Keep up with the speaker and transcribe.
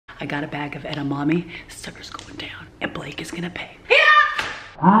I got a bag of edamame. Sucker's going down, and Blake is gonna pay.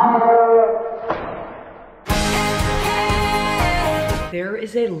 There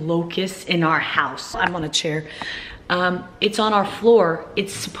is a locust in our house. I'm on a chair. It's on our floor.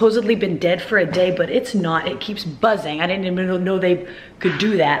 It's supposedly been dead for a day, but it's not. It keeps buzzing. I didn't even know they could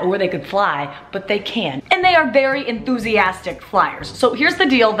do that or they could fly, but they can. And they are very enthusiastic flyers. So here's the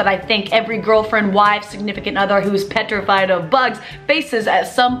deal that I think every girlfriend, wife, significant other who's petrified of bugs faces at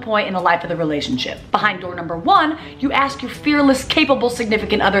some point in the life of the relationship. Behind door number 1, you ask your fearless, capable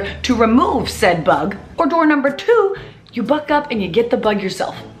significant other to remove said bug. Or door number 2, you buck up and you get the bug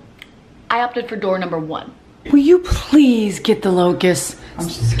yourself. I opted for door number 1. Will you please get the locust? I'm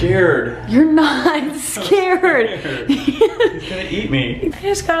scared. You're not scared. He's gonna eat me. I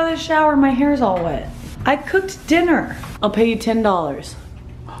just got out of the shower, my hair's all wet. I cooked dinner. I'll pay you $10.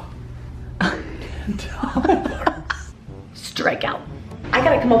 $10? Strike out. I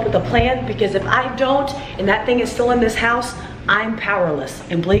gotta come up with a plan because if I don't and that thing is still in this house, I'm powerless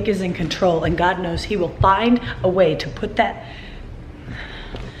and Blake is in control and God knows he will find a way to put that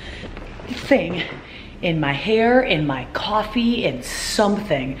thing in my hair, in my coffee, in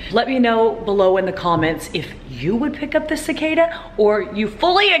something. Let me know below in the comments if you would pick up the cicada or you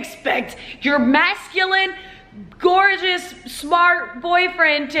fully expect your masculine, gorgeous, smart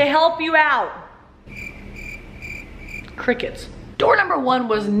boyfriend to help you out. Crickets. Door number 1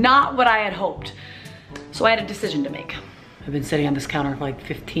 was not what I had hoped. So I had a decision to make. I've been sitting on this counter for like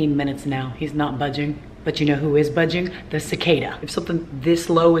 15 minutes now. He's not budging. But you know who is budging? The cicada. If something this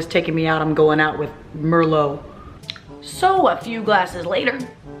low is taking me out, I'm going out with Merlot. So a few glasses later,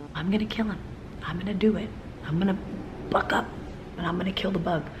 I'm gonna kill him. I'm gonna do it. I'm gonna buck up and I'm gonna kill the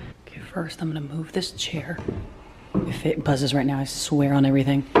bug. Okay, first I'm gonna move this chair. If it buzzes right now, I swear on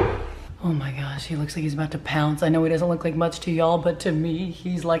everything. Oh my gosh, he looks like he's about to pounce. I know he doesn't look like much to y'all, but to me,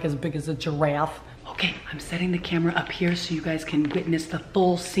 he's like as big as a giraffe. Okay, I'm setting the camera up here so you guys can witness the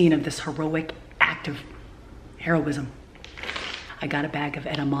full scene of this heroic act of heroism. I got a bag of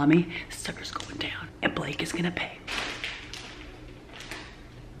edamame. Sucker's going down, and Blake is gonna pay.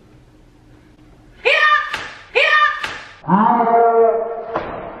 I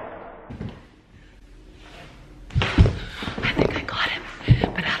think I got him,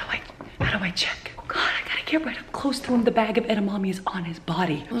 but how do I check? Oh God, I gotta get right up close to him. The bag of edamame is on his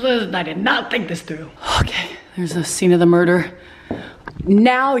body. I did not think this through. Okay, there's the scene of the murder.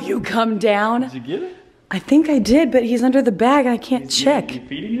 Now you come down. Did you get it? I think I did, but he's under the bag and I can't check. You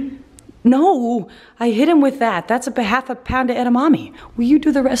feeding him? No, I hit him with that. That's a half a pound of edamame. Will you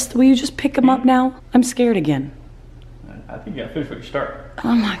do the rest? Will you just pick him up now? I'm scared again. I think you gotta finish what you start.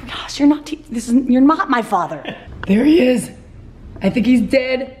 Oh my gosh, you're not my father. There he is. I think he's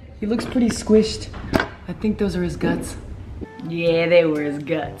dead. He looks pretty squished. I think those are his guts. Yeah, they were his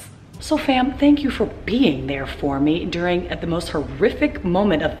guts. So fam, thank you for being there for me during the most horrific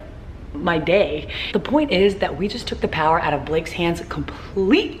moment of my day. The point is that we just took the power out of Blake's hands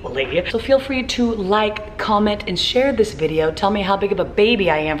completely. So feel free to like, comment, and share this video. Tell me how big of a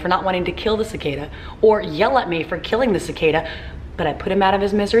baby I am for not wanting to kill the cicada, or yell at me for killing the cicada, but I put him out of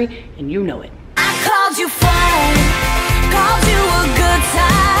his misery and you know it.